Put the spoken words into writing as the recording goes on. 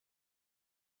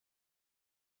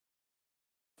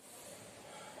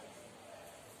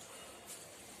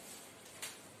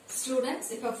Students,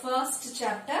 இப்ப first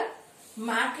chapter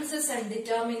Matrices and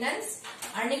Determinants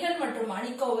அணிகள் மற்றும்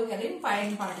அணிக்கோவைகளின்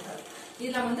பயன்பாடுகள்.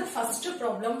 இதுல வந்து first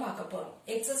problem பார்க்க போறோம்.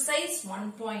 Exercise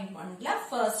 1.1ல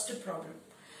first problem.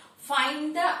 Find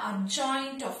the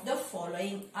adjoint of the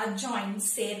following. Adjoint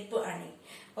சேர்ப்பு அணி.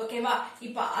 ஓகேவா?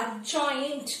 இப்ப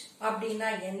adjoint அப்படினா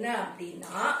என்ன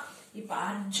அப்படினா இப்ப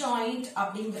adjoint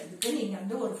அப்படிங்கிறதுக்கு நீங்க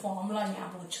வந்து ஒரு ஃபார்முலா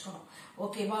ஞாபகம் வச்சுக்கணும்.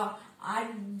 ஓகேவா?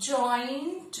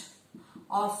 Adjoint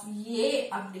of A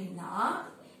அப்படினா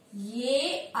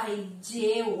AIJ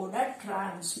ஓட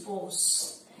transpose.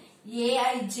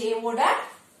 AIJ ஓட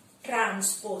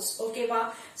transpose. ஓகேவா?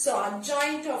 So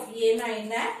adjoint of A na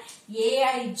என்ன?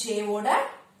 AIJ ஓட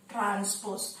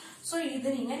transpose. So இது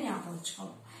நீங்க ஞாபகம்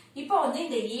வச்சுக்கணும். இப்போ வந்து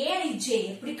இந்த AIJ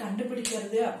எப்படி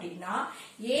கண்டுபிடிக்கிறது அப்படின்னா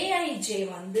AIJ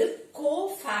வந்து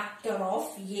cofactor of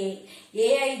A.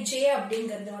 AIJ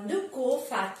அப்படிங்கிறது வந்து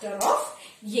cofactor of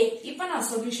A. இப்போ நான்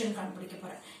சொல்யூஷன் கண்டுபிடிக்க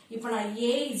போறேன். இப்போ நான்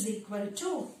A is equal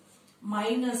to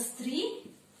 -3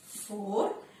 4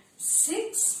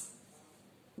 6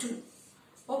 2.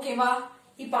 ஓகேவா?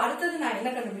 இப்போ அடுத்தது நான் என்ன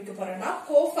கண்டுபிடிக்க போறேன்னா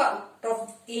cofactor of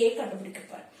A கண்டுபிடிக்க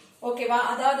போறேன். ஓகேவா?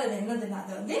 அதாவது அது என்னதுன்னா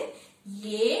அது வந்து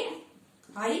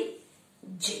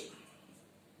AIJ.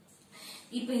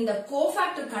 இப்போ இந்த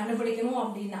cofactor கண்டுபிடிக்கணும்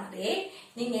அப்படின்னாலே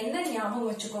நீங்க என்ன ஞாபகம்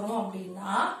வச்சுக்கணும்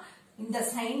அப்படின்னா இந்த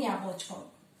சைன் ஞாபகம் வச்சுக்கணும்.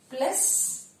 Plus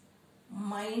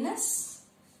minus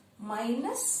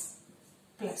minus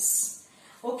plus.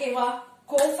 ஓகேவா?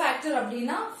 cofactor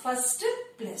அப்படின்னா ஃபர்ஸ்ட்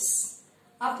பிளஸ்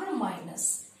அப்புறம் மைனஸ்,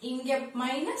 இங்க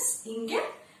மைனஸ் இங்க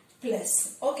பிளஸ்.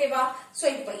 ஓகேவா? சோ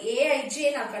இப்போ AIJ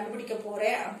நான் கண்டுபிடிக்க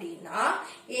போறேன் அப்படின்னா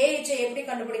AIJ எப்படி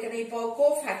கண்டுபிடிக்கிறது? இப்போ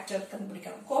cofactor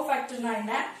கண்டுபிடிக்கணும். cofactorனா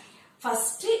என்ன?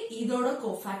 ஃபர்ஸ்ட் இதோட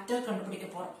cofactor கண்டுபிடிக்க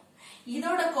போறோம்.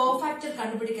 இதோட cofactor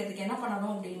கண்டுபிடிக்கிறதுக்கு என்ன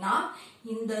பண்ணணும் அப்படின்னா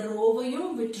இந்த ரோவையும்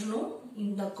விட்டுறணும்,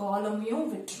 இந்த காலமையும்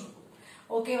விட்டுறணும்.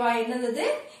 ஓகேவா? என்னது?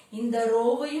 இந்த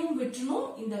ரோவையும் விட்டுறணும்,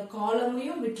 இந்த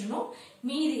காலமையும் விட்டுறணும்,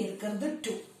 மீதி இருக்கிறது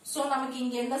 2. சோ நமக்கு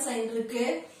இங்க என்ன சைன் இருக்கு?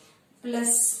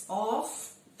 Plus of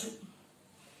 2.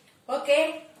 ஓகே,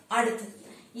 அடுத்து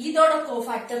இதோட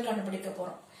cofactor கண்டுபிடிக்க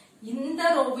போறோம். இந்த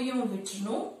ரோவையும்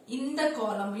விட்டுறணும், இந்த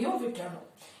காலமையும் விட்டுறணும்.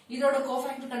 இதோட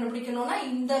cofactor கண்டுபிடிக்கணும்னா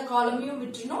இந்த காலமையும்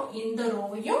விட்டுறணும், இந்த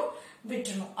ரோவையும்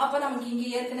விட்டுறணும். அப்ப நமக்கு இங்க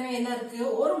ஏற்கனவே என்ன இருக்கு?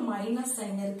 ஒரு மைனஸ்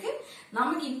சைன் இருக்கு.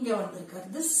 நமக்கு இங்க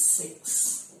வந்திருக்கிறது 6.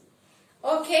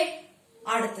 ஓகே,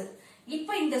 அடுத்து இப்ப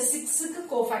இந்த 6க்கு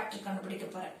cofactor கண்டுபிடிக்க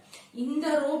போறேன். இந்த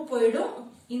ரோ போய்டும்,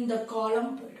 இந்த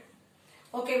காலம் போய்டும்.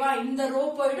 ஓகேவா? இந்த ரோ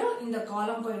போய்டும், இந்த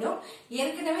காலம் போய்டும்.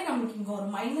 ஏற்கனவே நமக்கு இங்க ஒரு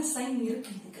மைனஸ் சைன்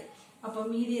இருக்கு இதுக்கு. அப்ப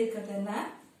மீதி இருக்கிறது என்ன?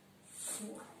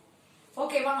 4.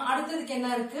 ஓகேவா? அடுத்ததுக்கு என்ன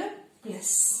இருக்கு?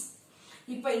 பிளஸ்.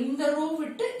 இப்ப இந்த ரோ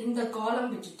விட்டு இந்த காலம்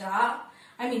விட்டுட்டா,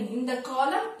 ஐ மீன் இந்த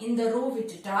காலம் இந்த ரோ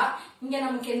விட்டுட்டா இங்க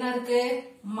நமக்கு என்ன இருக்கு?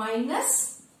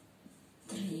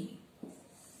 -3.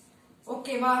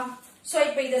 ஓகேவா? சோ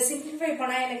இப்ப இத சிம்பிளிஃபை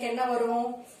பண்ணா எனக்கு என்ன வரும்?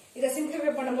 இத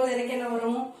சிம்பிளிஃபை பண்ணும்போது எனக்கு என்ன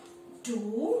வரும்?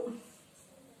 2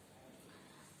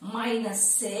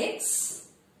 -6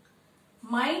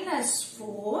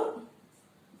 -4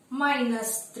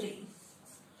 -3.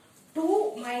 2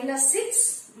 -6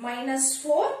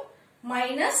 -4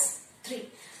 -3.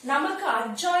 நமக்கு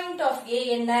adjoint of A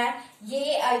என்ன?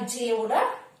 AIJ ஓட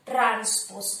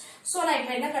transpose. சோ நான்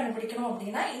இப்ப என்ன கண்டுபிடிக்கணும்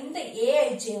அப்படின்னா இந்த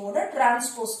AIJ ஓட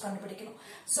transpose கண்டுபிடிக்கணும்.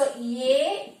 சோ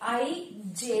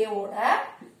AIJ ஓட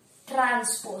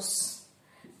transpose.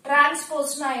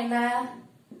 Transposeனா என்ன?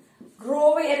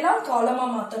 ரோவை எல்லாம் காலமா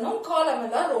மாத்தணும், காலம்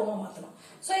எல்லாம் ரோவா மாத்தணும்.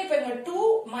 சோ இப்ப இங்க 2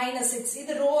 -6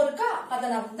 இது ரோ இருக்கா, அத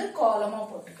நான் வந்து காலமா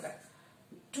போட்டுக்கிறேன்.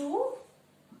 2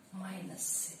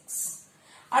 -6.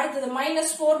 அடுத்தது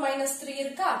 -4 -3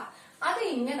 இருக்கா, அது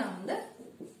இங்க நான் வந்து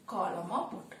காலமா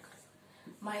போட்டுக்கிறேன்.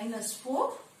 -4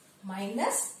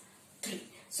 -3.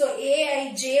 சோ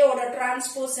AIJ ஓட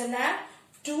டிரான்ஸ்போஸ் என்ன?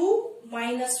 2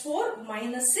 -4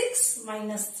 -6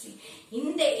 -3.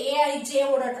 இந்த AIJ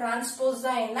ஓட டிரான்ஸ்போஸ்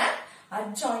தான் என்ன?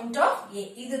 adjoint of A.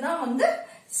 இதுதான் வந்து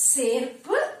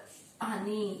சேர்ப்பு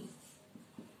அணி.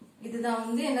 இதுதான்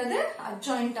வந்து என்னது?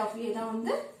 adjoint of A தான்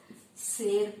வந்து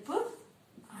சேர்ப்பு